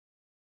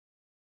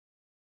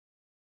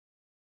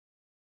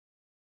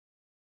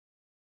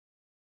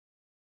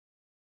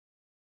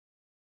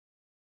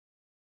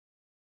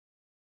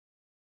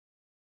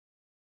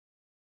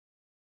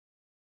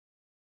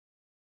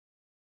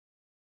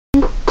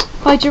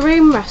by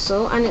Jerome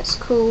Russell, and it's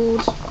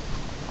called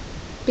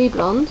Be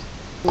Blonde.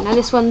 Now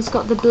this one's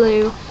got the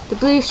blue. The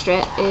blue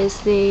strip is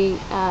the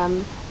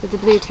with the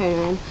blue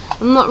toner in.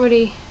 I'm not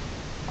really,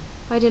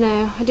 I don't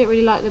know, I didn't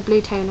really like the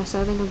blue toner,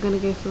 so I think I'm going to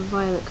go for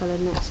violet colour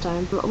next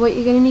time. What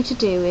you're going to need to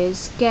do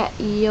is get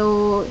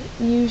your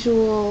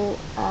usual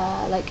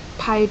like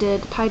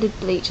powdered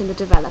bleach in the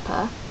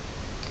developer.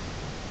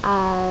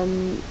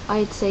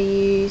 I'd say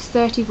use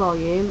 30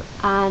 volume,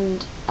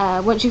 and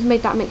once you've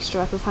made that mixture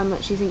up of how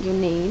much you think you'll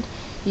need,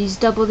 use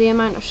double the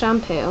amount of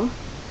shampoo,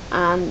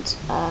 and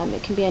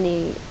it can be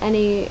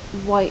any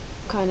white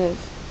kind of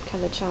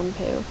coloured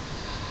shampoo.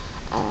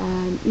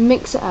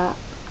 Mix it up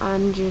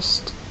and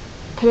just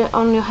put it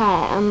on your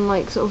hair and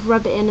like sort of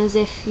rub it in as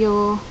if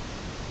you're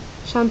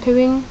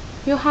shampooing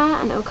your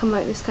hair, and it'll come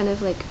out this kind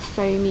of like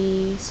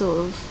foamy sort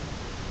of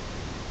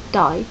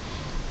dye,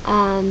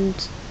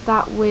 and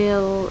that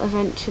will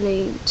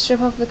eventually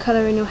strip off the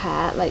colour in your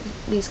hair, like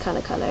these kind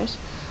of colours,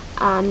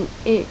 and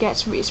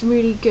it's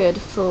really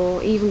good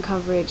for even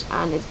coverage,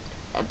 and it's,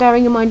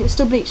 bearing in mind it's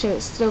still bleach, so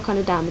it's still kind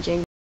of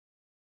damaging.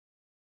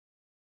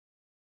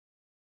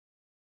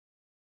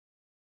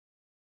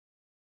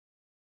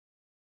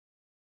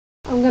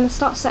 I'm going to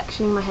start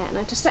sectioning my hair.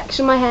 Now to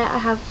section my hair I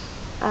have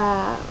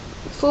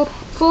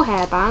four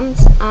hair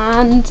bands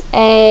and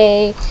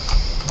a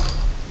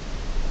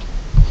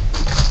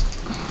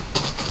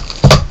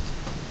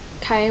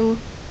comb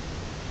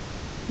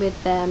with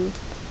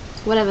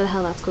whatever the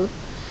hell that's called,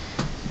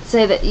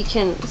 so that you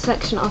can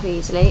section it off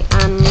easily.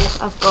 And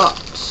I've got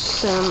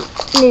some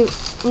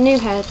new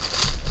hair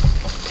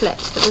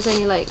clips, but there's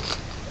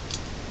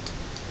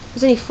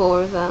only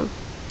 4 of them,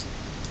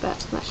 but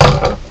that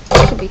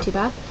shouldn't be too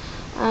bad.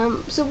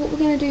 So what we're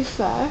going to do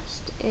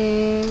first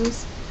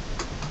is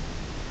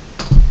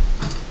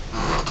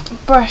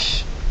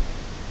brush.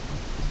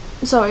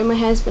 Sorry, my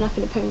hair's been up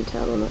in a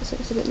ponytail on that, so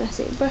it's a bit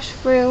messy. Brush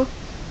through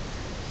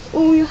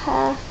all your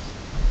hair,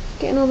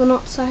 getting all the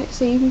knots out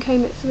so you can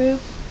comb it through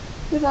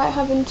without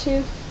having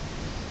to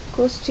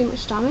cause too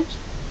much damage.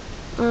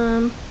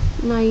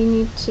 Now you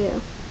need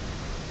to,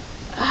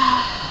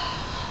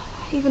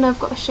 even though I've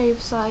got a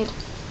shaved side,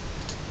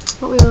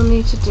 what we will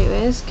need to do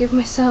is give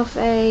myself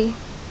a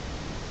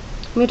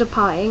middle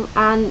parting,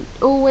 and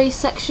always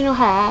section your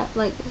hair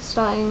like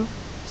starting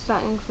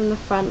from the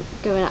front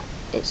going up.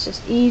 It's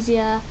just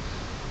easier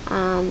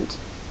and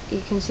you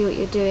can see what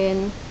you're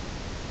doing.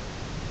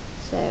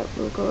 So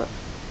we'll go up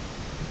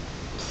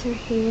through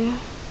here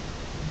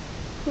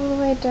all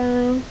the way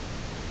down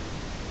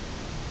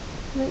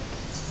like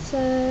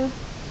so.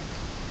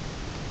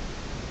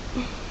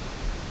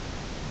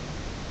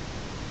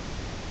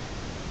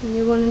 And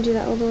you want to do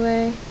that all the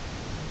way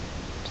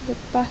to the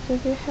back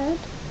of your head.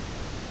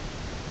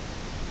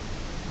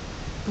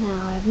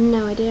 Now I have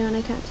no idea and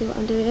I can't see what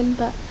I'm doing,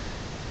 but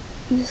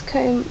this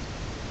comb,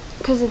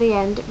 because of the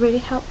end, it really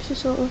helps you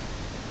sort of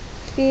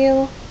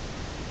feel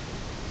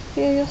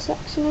your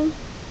sectioning.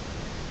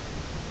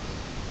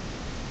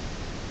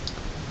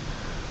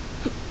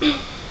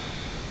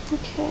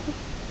 Okay,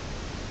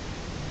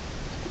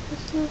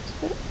 this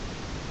last bit.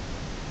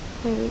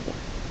 There we go.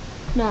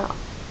 Now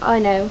I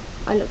know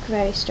I look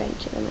very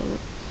strange at the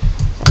moment.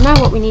 So now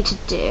what we need to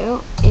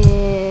do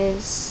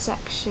is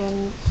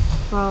section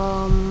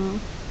from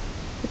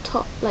the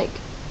top, like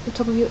the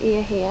top of your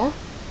ear here.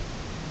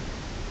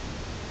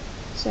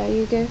 So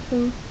you go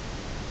from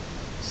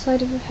the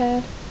side of your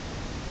head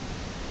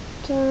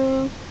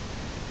down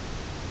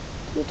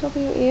to the top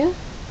of your ear.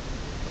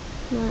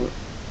 Right,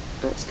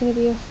 that's going to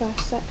be your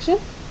first section.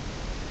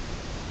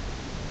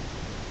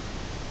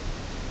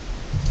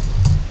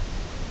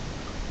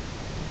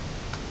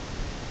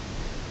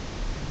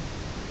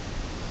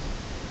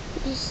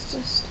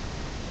 Just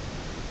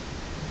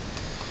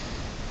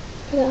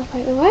put it up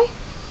out of the way.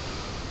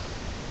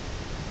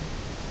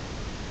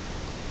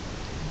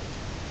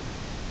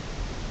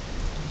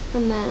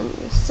 And then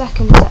your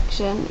second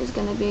section is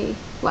going to be,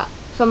 well,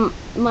 from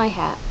my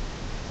hair,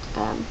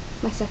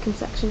 my second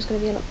section is going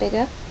to be a lot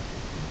bigger,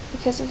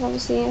 because of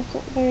obviously I've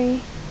got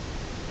very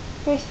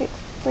thick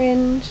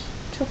fringe,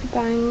 choppy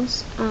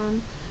bangs,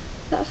 and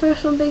that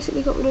first one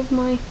basically got rid of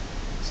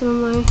some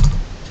of my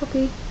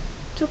choppy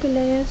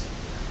layers.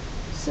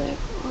 So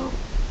I'll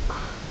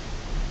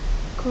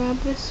grab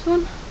this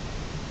one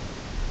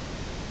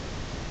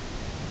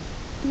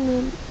and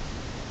then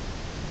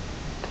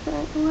put it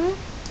out the way.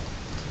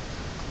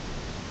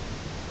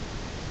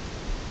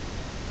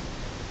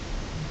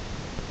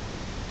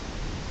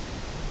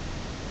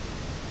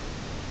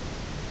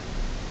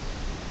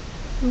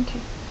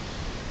 Okay,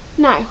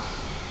 now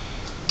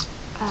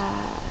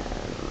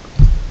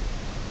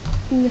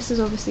this is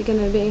obviously going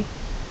to be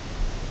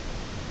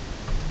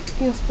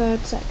your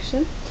third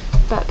section,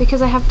 but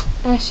because I have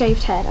a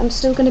shaved head, I'm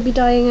still going to be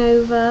dyeing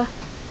over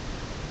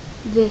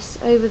this.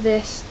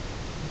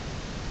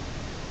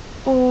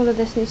 All of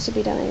this needs to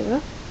be done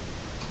over,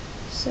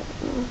 so I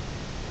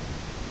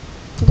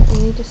don't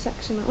really need to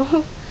section it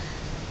off.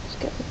 Just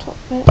get the top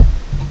bit,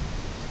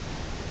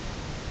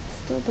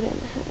 still put it in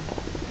the hair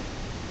band.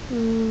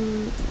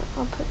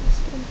 I'll put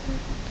this in here.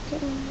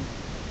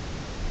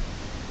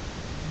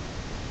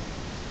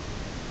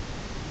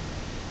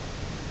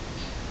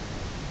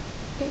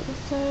 Get your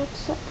third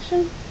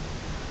section,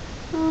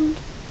 and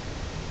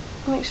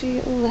make sure you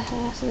get all the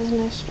hair so there's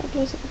no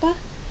stragglers at the back.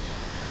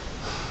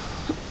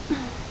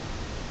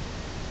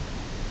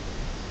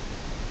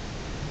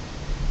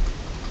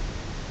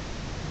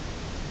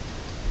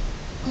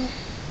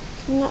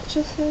 And that's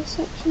your third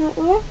section out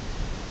the way.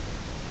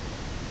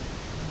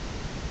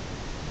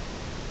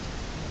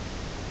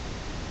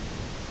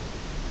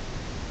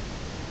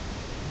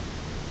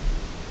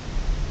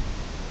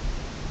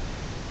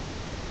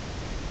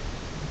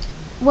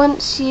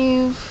 Once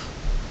you've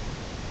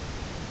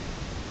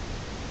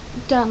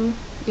done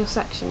your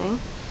sectioning,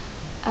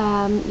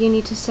 you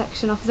need to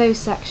section off those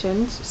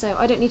sections. So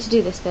I don't need to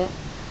do this bit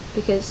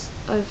because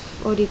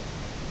I've already,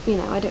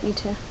 I don't need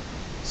to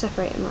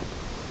separate them up.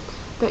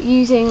 But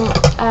using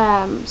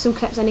some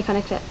clips, any kind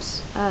of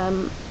clips,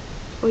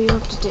 all you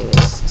have to do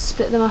is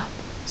split them up,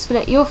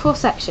 split your 4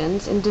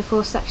 sections into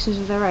 4 sections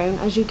of their own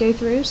as you go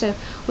through. So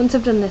once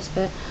I've done this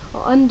bit,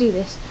 I'll undo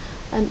this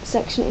and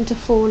section it into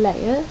 4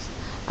 layers,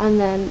 and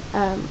then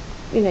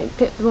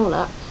pick them all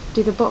up,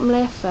 do the bottom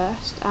layer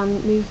first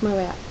and move my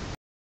way up.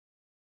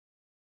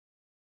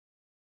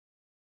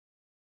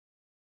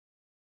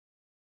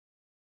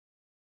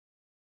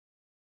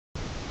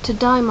 To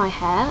dye my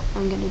hair,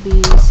 I'm going to be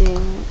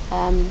using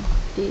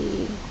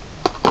the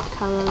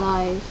Colour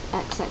Live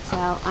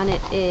XXL, and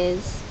it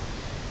is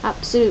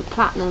absolute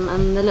platinum,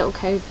 and the little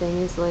code thing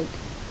is like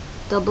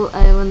double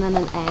O and then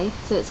an A,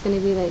 so it's going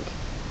to be like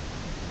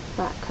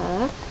that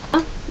colour.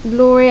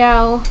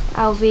 L'Oreal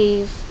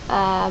Alvive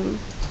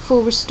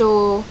Full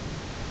Restore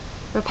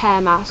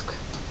Repair Mask,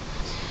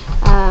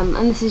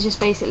 and this is just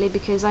basically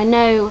because I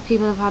know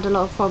people have had a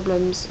lot of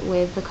problems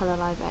with the Colour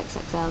Live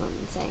XXL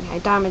and saying how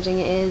damaging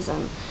it is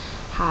and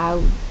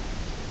how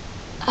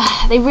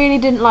they really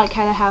didn't like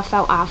how their hair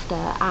felt after,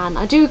 and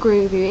I do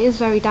agree with you, it is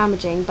very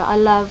damaging, but I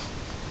love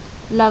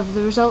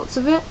the results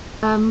of it.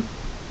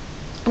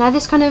 Now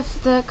this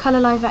the Colour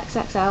Live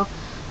XXL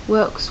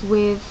works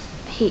with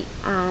heat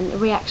and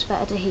reacts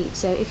better to heat.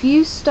 So if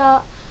you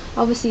start,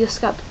 obviously your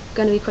scalp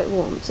going to be quite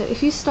warm, so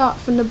if you start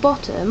from the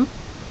bottom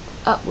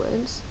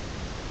upwards,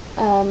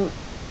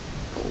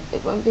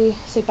 it won't be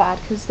so bad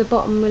because the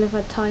bottom will have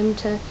had time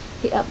to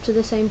heat up to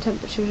the same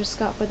temperature as your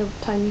scalp by the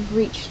time you've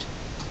reached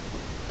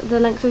the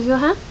length of your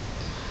hair.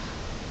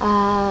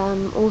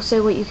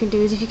 Also what you can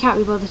do is, if you can't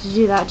be bothered to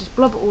do that, just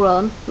blob it all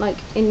on, like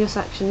in your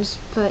sections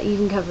for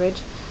even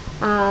coverage,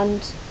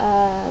 and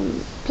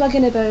plug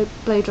in a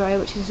blow dryer,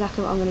 which is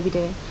exactly what I'm going to be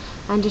doing,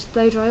 and just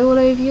blow dry all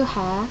over your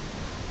hair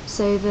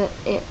so that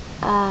it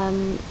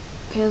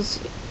feels,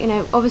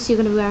 obviously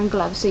you're going to be wearing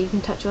gloves so you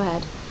can touch your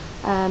head,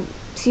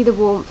 see the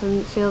warmth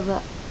and feel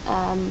that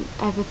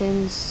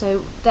everything's, so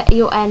that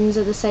your ends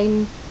are the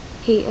same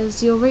heat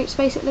as your roots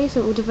basically,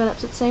 so it all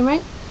develops at the same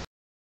rate.